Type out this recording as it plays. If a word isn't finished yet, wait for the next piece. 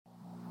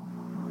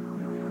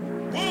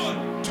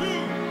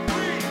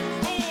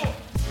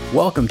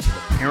Welcome to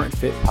the Parent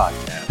Fit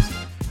Podcast,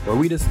 where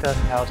we discuss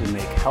how to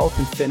make health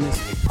and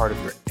fitness a part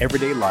of your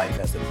everyday life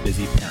as a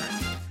busy parent.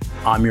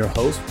 I'm your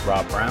host,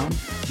 Rob Brown,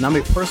 and I'm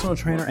a personal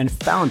trainer and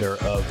founder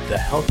of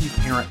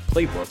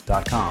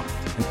thehealthyparentplaybook.com,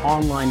 an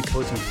online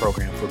coaching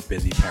program for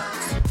busy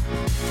parents.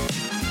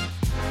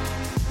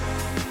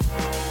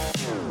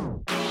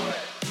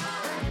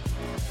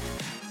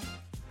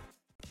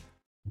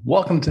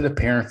 Welcome to the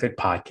Parent Fit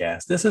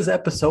Podcast. This is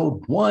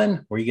episode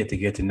 1, where you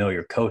get to know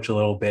your coach a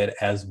little bit,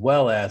 as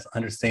well as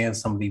understand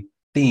some of the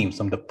themes,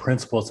 some of the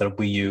principles that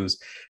we use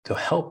to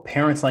help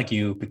parents like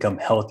you become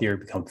healthier,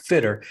 become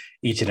fitter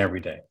each and every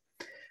day.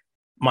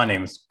 My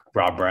name is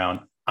Rob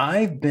Brown.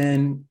 I've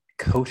been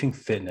coaching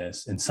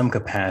fitness in some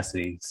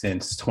capacity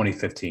since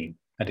 2015.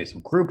 I did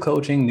some group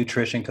coaching,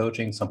 nutrition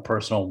coaching, some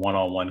personal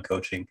one-on-one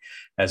coaching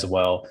as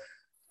well.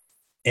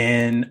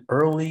 In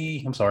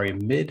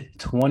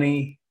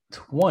mid-2020,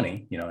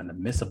 in the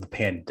midst of the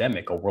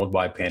pandemic, a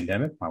worldwide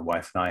pandemic, my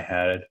wife and I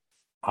had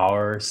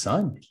our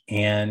son.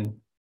 And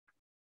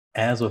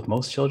as with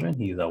most children,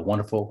 he's a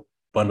wonderful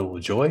bundle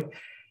of joy.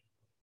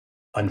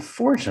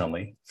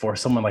 Unfortunately, for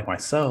someone like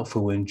myself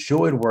who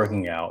enjoyed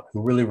working out,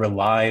 who really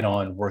relied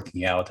on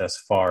working out as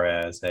far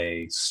as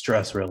a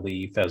stress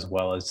relief, as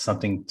well as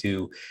something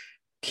to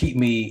keep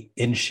me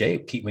in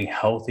shape, keep me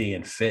healthy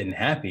and fit and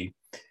happy,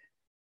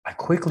 I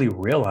quickly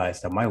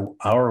realized that my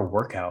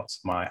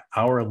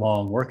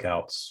hour-long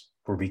workouts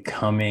were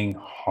becoming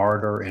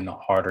harder and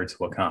harder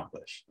to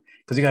accomplish.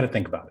 Because you got to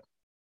think about it.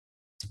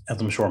 As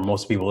I'm sure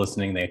most people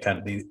listening, they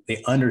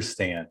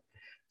understand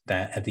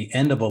that at the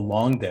end of a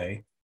long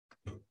day,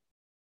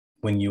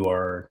 when you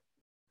are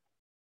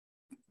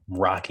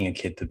rocking a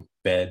kid to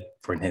bed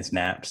for his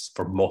naps,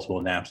 for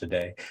multiple naps a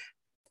day,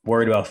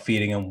 worried about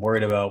feeding them,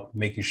 worried about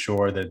making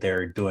sure that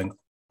they're doing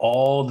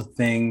all the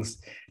things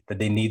that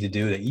they need to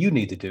do, that you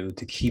need to do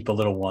to keep a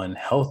little one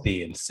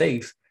healthy and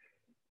safe,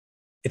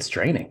 it's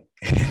draining.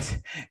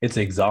 It's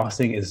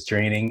exhausting, it's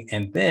draining.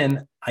 And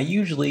then I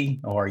used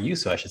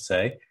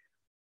to,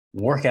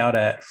 work out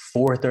at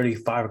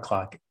 4:30, 5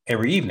 o'clock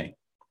every evening.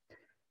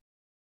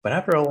 But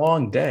after a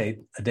long day,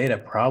 a day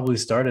that probably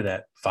started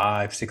at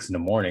 5, 6 in the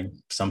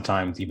morning,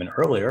 sometimes even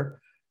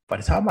earlier, by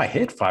the time I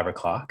hit 5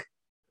 o'clock,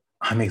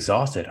 I'm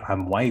exhausted,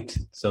 I'm wiped.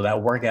 So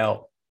that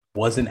workout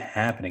wasn't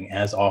happening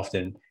as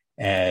often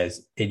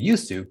as it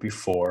used to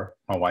before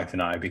my wife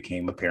and I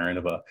became a parent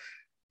of a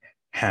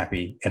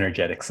happy,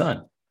 energetic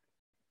son.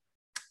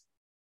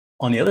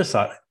 On the other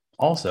side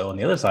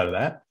of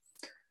that,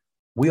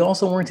 we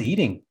also weren't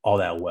eating all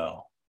that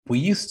well. We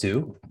used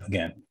to,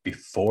 again,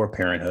 before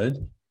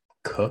parenthood,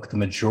 cook the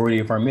majority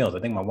of our meals. I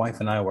think my wife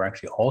and I were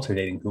actually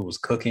alternating who was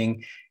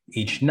cooking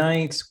each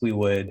night. We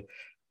would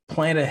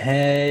plan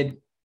ahead.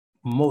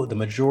 The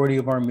majority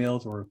of our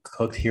meals were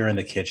cooked here in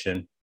the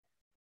kitchen.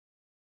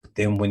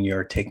 Then when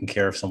you're taking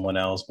care of someone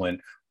else, when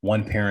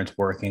one parent's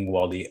working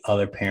while the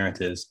other parent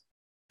is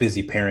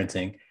busy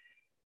parenting,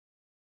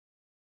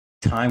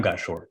 time got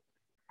short.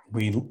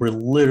 We were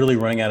literally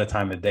running out of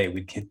time a day.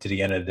 We'd get to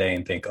the end of the day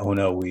and think, oh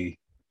no, we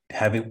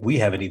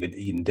haven't even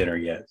eaten dinner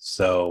yet.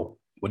 So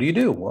what do you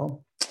do?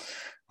 Well,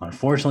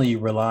 unfortunately, you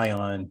rely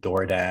on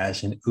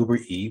DoorDash and Uber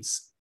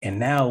Eats. And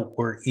now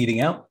we're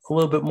eating out a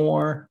little bit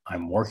more.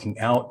 I'm working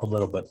out a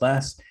little bit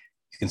less.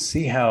 You can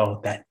see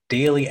how that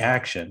daily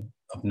action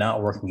of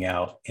not working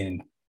out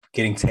and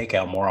getting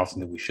takeout more often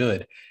than we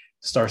should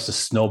starts to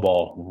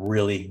snowball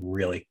really,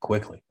 really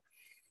quickly.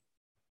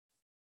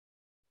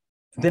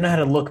 Then I had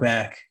to look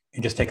back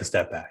and just take a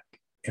step back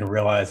and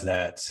realize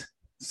that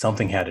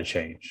something had to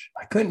change.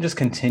 I couldn't just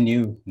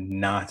continue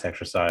not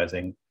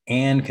exercising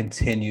and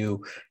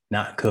continue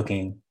not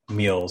cooking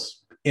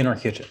meals in our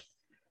kitchen.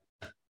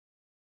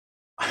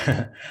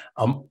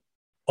 I'm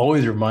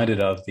always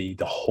reminded of the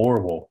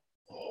horrible,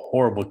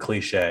 horrible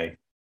cliche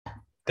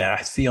that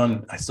I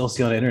still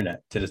see on the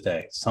internet to this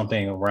day.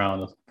 Something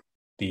around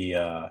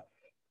it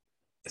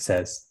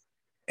says,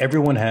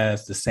 everyone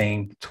has the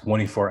same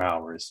 24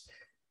 hours.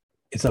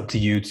 It's up to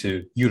you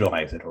to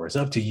utilize it, or it's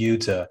up to you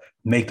to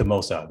make the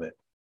most out of it.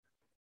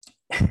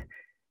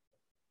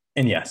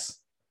 And yes,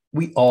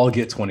 we all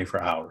get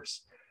 24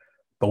 hours,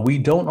 but we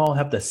don't all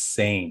have the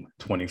same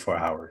 24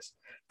 hours.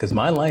 Because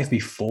my life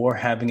before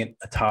having a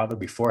toddler,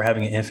 before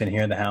having an infant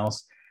here in the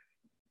house,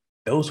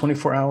 those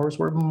 24 hours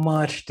were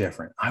much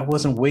different. I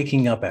wasn't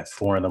waking up at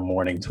 4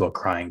 a.m. to a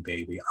crying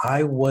baby.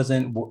 I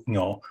wasn't,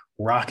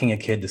 rocking a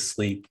kid to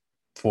sleep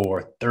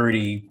for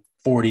 30,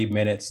 40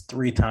 minutes,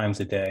 3 times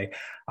a day.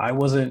 I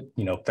wasn't,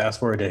 fast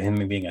forward to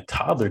him being a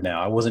toddler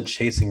now. I wasn't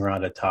chasing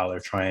around a toddler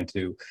trying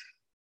to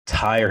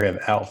tire him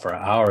out for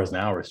hours and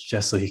hours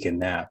just so he can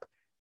nap.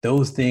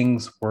 Those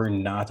things were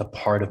not a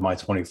part of my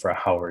 24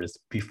 hours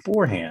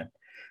beforehand.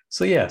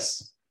 So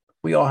yes,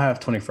 we all have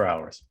 24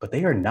 hours, but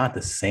they are not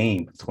the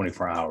same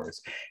 24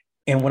 hours.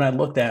 And when I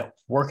looked at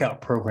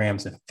workout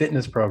programs and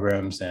fitness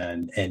programs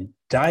and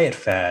diet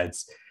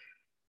fads,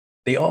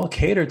 they all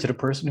cater to the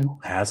person who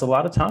has a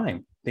lot of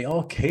time. They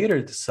all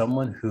cater to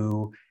someone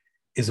who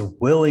is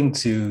willing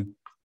to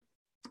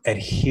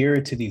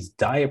adhere to these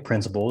diet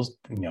principles,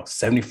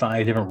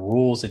 75 different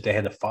rules that they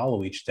had to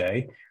follow each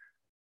day.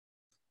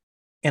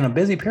 And a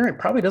busy parent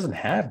probably doesn't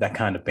have that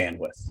kind of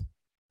bandwidth,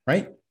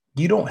 right?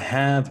 You don't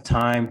have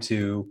time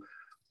to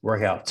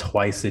work out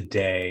twice a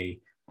day,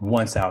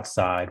 once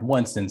outside,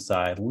 once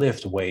inside,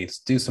 lift weights,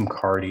 do some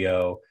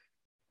cardio.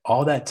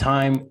 All that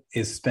time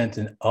is spent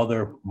in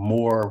other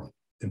more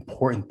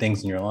important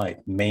things in your life,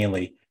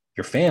 mainly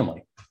your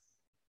family.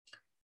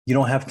 You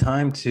don't have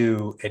time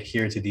to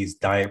adhere to these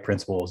diet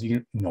principles,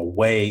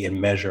 weigh and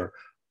measure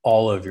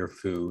all of your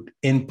food,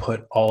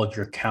 input all of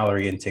your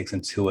calorie intakes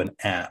into an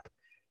app,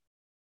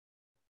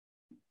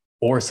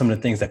 or some of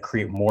the things that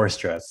create more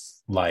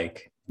stress,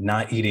 like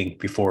not eating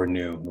before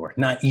noon or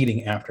not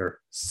eating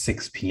after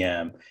 6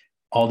 p.m.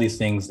 All these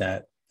things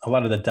that a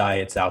lot of the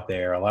diets out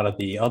there, a lot of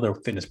the other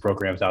fitness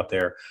programs out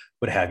there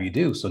would have you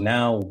do. So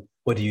now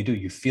what do?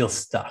 You feel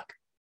stuck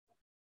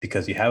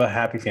because you have a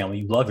happy family,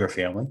 you love your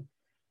family,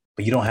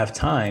 but you don't have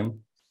time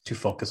to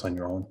focus on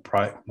your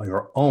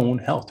own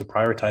health, to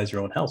prioritize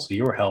your own health. So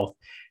your health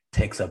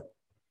takes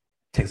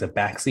a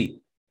back seat.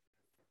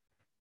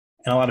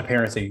 And a lot of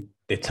parents,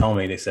 they tell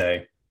me, they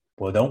say,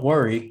 well, don't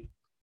worry,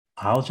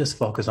 I'll just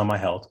focus on my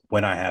health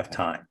when I have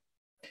time.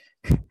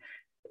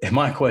 And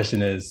my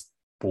question is,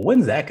 well,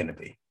 when's that going to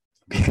be?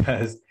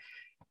 Because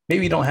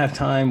maybe you don't have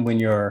time when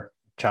you're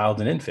a child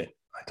and infant.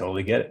 I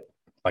totally get it.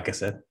 Like I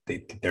said,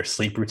 their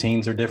sleep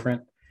routines are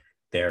different.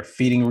 Their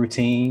feeding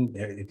routine,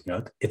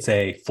 it's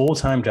a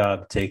full-time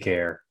job to take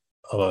care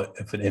of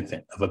an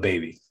infant, of a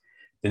baby.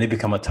 Then they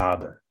become a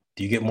toddler.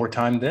 Do you get more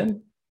time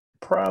then?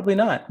 Probably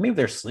not. Maybe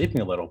they're sleeping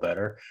a little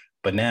better,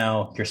 but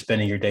now you're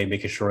spending your day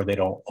making sure they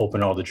don't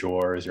open all the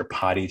drawers, you're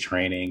potty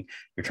training,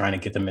 you're trying to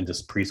get them into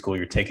preschool,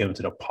 you're taking them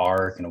to the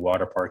park and the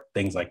water park,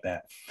 things like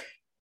that.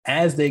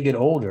 As they get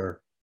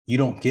older, you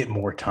don't get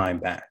more time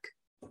back.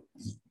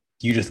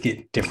 You just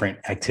get different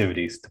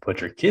activities to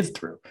put your kids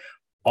through,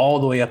 all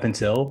the way up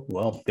until,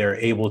 well, they're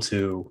able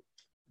to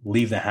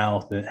leave the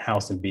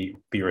house and be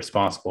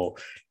responsible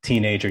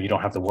teenager. You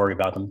don't have to worry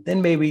about them.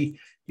 Then maybe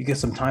you get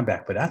some time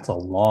back, but that's a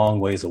long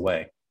ways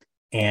away.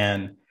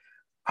 And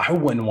I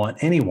wouldn't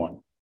want anyone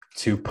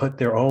to put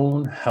their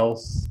own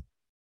health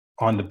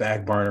on the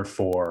back burner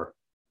for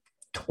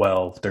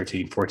 12,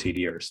 13, 14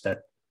 years.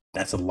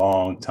 That's a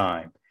long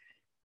time.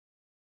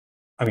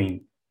 I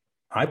mean,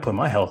 I put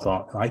my health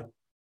on. I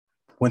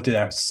went through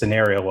that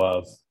scenario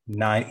of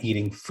not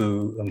cooking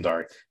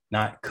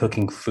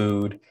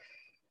food,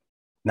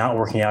 not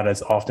working out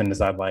as often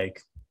as I'd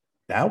like.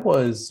 That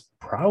was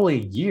probably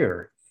a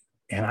year.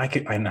 And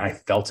I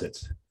felt it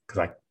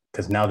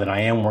because now that I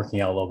am working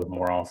out a little bit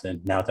more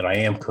often, now that I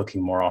am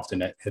cooking more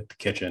often at the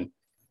kitchen,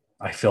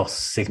 I feel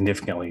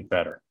significantly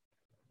better.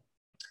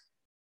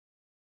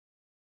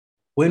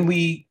 When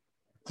we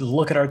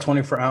look at our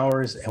 24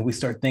 hours and we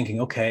start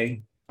thinking,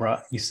 okay,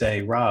 you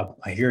say, Rob,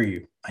 I hear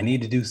you. I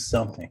need to do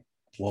something.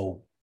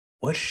 Well,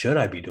 what should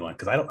I be doing?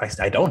 Because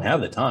I don't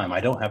have the time. I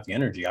don't have the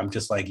energy. I'm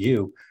just like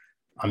you.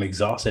 I'm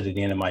exhausted at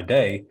the end of my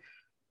day.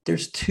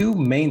 There's two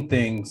main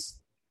things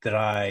that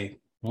I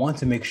want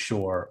to make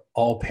sure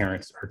all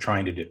parents are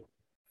trying to do.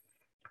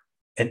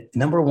 And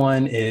number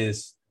one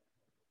is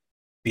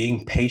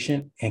being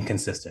patient and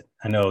consistent.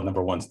 I know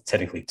number one's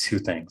technically two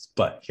things,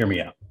 but hear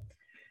me out.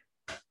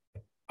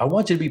 I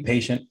want you to be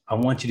patient. I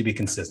want you to be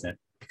consistent,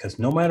 because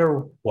no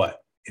matter what,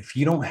 if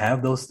you don't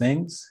have those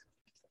things,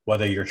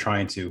 whether you're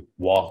trying to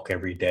walk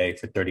every day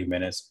for 30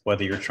 minutes,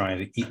 whether you're trying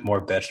to eat more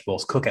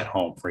vegetables, cook at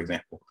home, for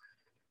example,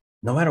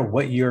 no matter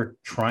what you're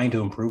trying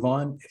to improve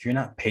on, if you're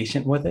not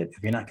patient with it,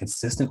 if you're not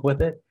consistent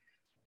with it,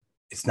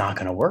 it's not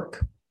going to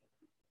work.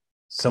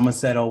 Someone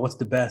said, oh, what's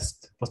the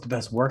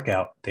best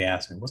workout? They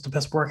asked me, what's the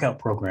best workout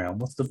program?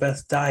 What's the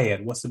best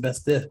diet? What's the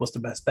best this? What's the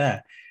best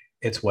that?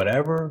 It's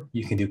whatever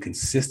you can do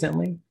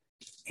consistently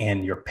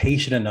and you're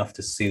patient enough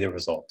to see the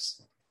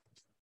results.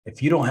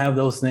 If you don't have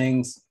those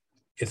things,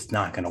 it's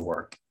not going to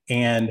work.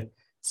 And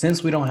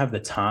since we don't have the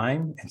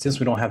time and since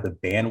we don't have the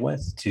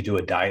bandwidth to do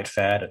a diet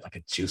fad, like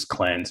a juice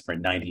cleanse for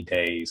 90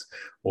 days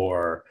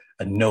or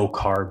a no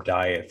carb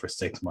diet for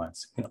 6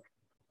 months,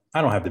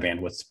 I don't have the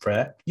bandwidth for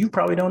that. You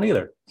probably don't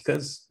either,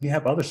 because you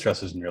have other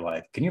stresses in your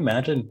life. Can you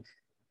imagine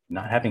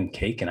not having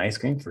cake and ice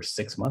cream for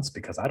 6 months?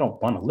 Because I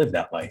don't want to live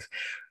that life.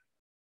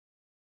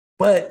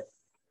 But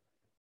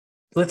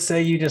let's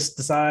say you just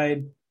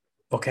decide,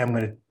 okay, I'm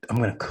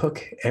gonna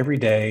cook every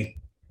day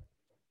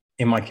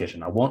in my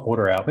kitchen. I won't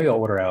order out. Maybe I'll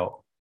order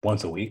out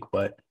once a week,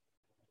 but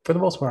for the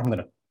most part, I'm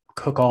gonna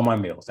cook all my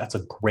meals. That's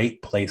a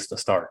great place to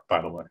start,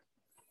 by the way.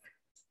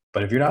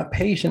 But if you're not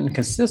patient and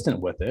consistent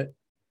with it,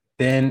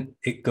 then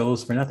it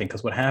goes for nothing.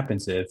 Because what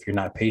happens if you're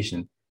not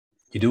patient,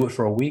 you do it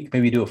for a week,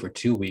 maybe you do it for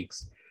 2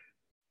 weeks.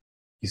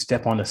 You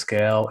step on the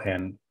scale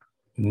and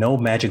no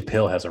magic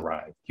pill has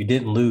arrived. You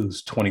didn't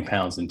lose 20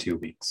 pounds in 2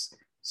 weeks.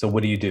 So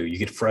what do? You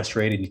get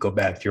frustrated. You go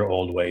back to your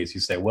old ways.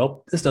 You say,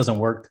 well, this doesn't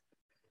work.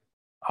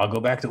 I'll go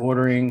back to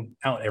ordering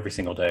out every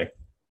single day.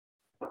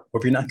 Or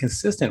if you're not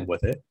consistent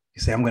with it,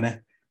 you say, I'm going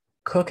to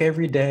cook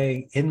every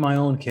day in my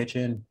own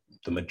kitchen,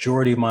 the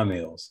majority of my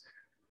meals,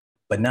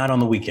 but not on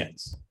the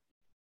weekends.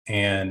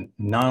 and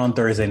not on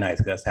Thursday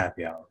nights because that's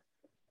happy hour,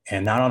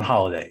 and not on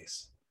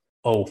holidays.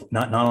 Oh,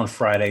 not on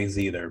Fridays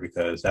either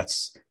because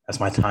that's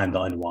my time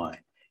to unwind.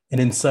 And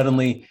then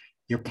suddenly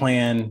your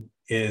plan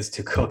is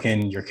to cook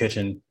in your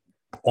kitchen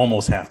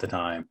almost half the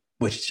time,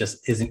 which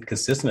just isn't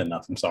consistent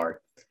enough. I'm sorry.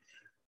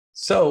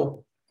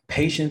 So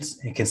patience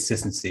and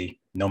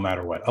consistency, no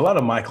matter what. A lot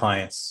of my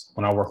clients,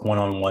 when I work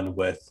one-on-one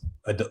with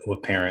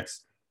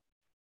parents,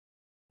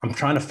 I'm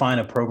trying to find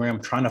a program,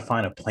 trying to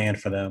find a plan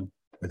for them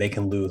where they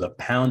can lose 1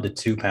 pound to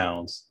 2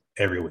 pounds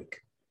every week.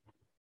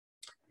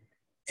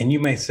 And you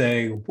may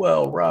say,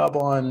 well, Rob,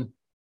 on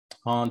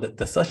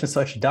the such and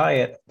such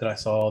diet that I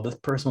saw, this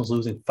person was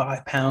losing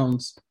 5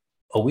 pounds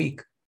a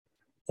week.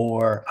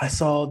 Or I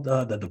saw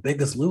the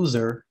Biggest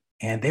Loser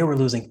and they were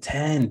losing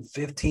 10,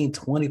 15,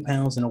 20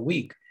 pounds in a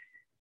week.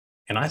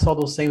 And I saw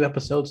those same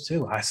episodes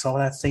too. I saw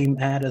that same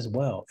ad as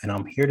well. And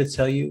I'm here to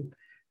tell you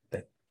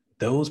that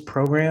those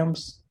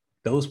programs,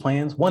 those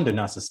plans, one, they're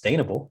not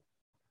sustainable.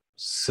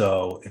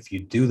 So if you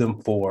do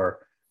them for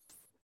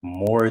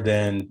more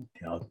than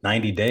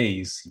 90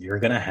 days, you're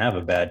going to have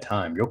a bad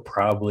time. You'll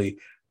probably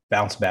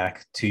bounce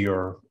back to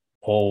your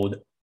old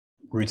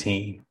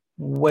routine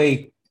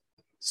way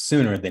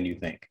sooner than you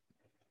think.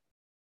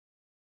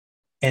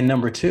 And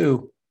number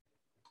two,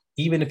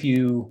 even if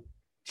you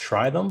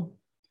try them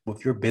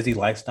with your busy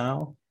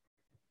lifestyle,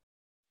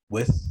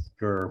 with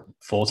your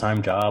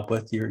full-time job,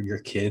 with your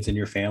kids and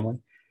your family,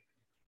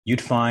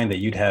 you'd find that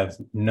you'd have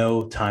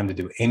no time to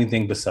do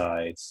anything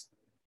besides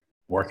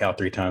work out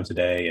 3 times a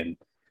day. And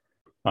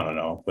I don't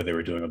know what they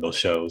were doing on those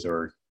shows,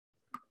 or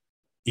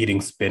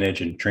eating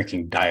spinach and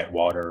drinking diet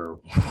water or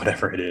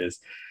whatever it is.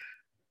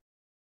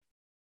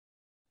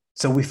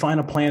 So we find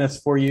a plan that's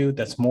for you,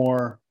 that's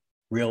more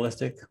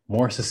realistic,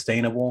 more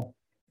sustainable,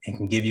 and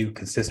can give you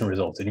consistent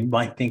results. And you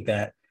might think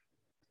that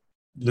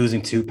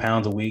losing 2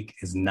 pounds a week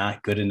is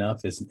not good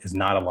enough, is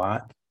not a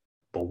lot.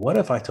 But what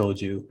if I told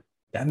you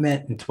that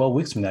meant in 12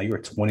 weeks from now, you were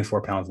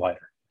 24 pounds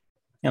lighter?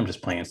 I'm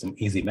just playing some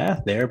easy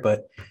math there,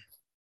 but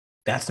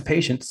that's the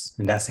patience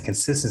and that's the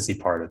consistency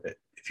part of it.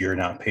 If you're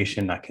not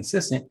patient, not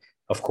consistent,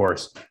 of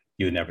course,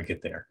 you would never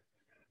get there.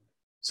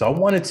 So I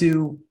wanted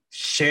to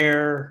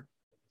share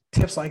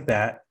tips like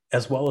that,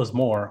 as well as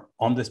more,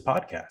 on this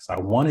podcast. I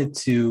wanted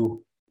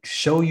to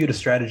show you the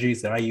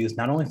strategies that I use,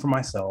 not only for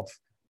myself,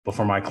 but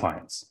for my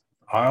clients.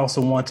 I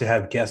also want to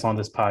have guests on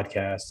this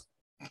podcast,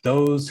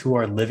 those who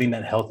are living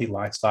that healthy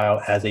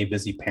lifestyle as a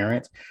busy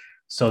parent,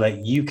 so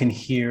that you can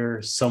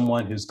hear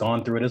someone who's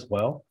gone through it as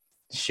well,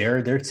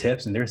 share their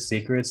tips and their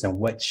secrets and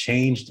what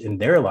changed in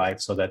their life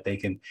so that they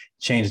can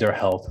change their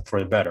health for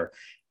the better.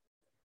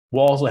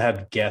 We'll also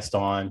have guests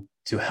on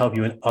to help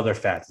you in other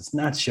facets,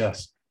 not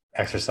just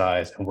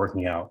exercise and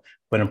working out,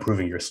 but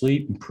improving your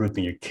sleep,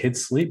 improving your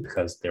kids' sleep,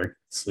 because their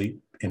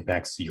sleep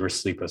impacts your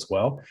sleep as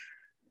well.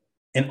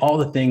 And all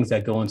the things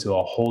that go into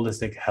a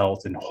holistic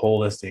health and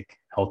holistic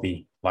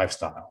healthy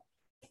lifestyle.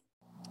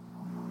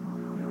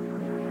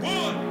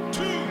 1,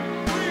 2,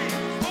 3,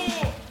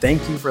 4.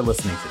 Thank you for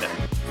listening today,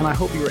 and I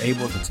hope you were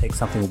able to take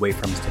something away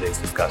from today's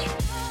discussion.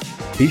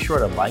 Be sure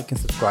to like and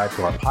subscribe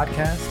to our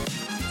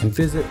podcast and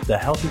visit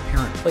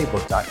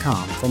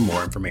thehealthyparentplaybook.com for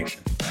more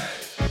information.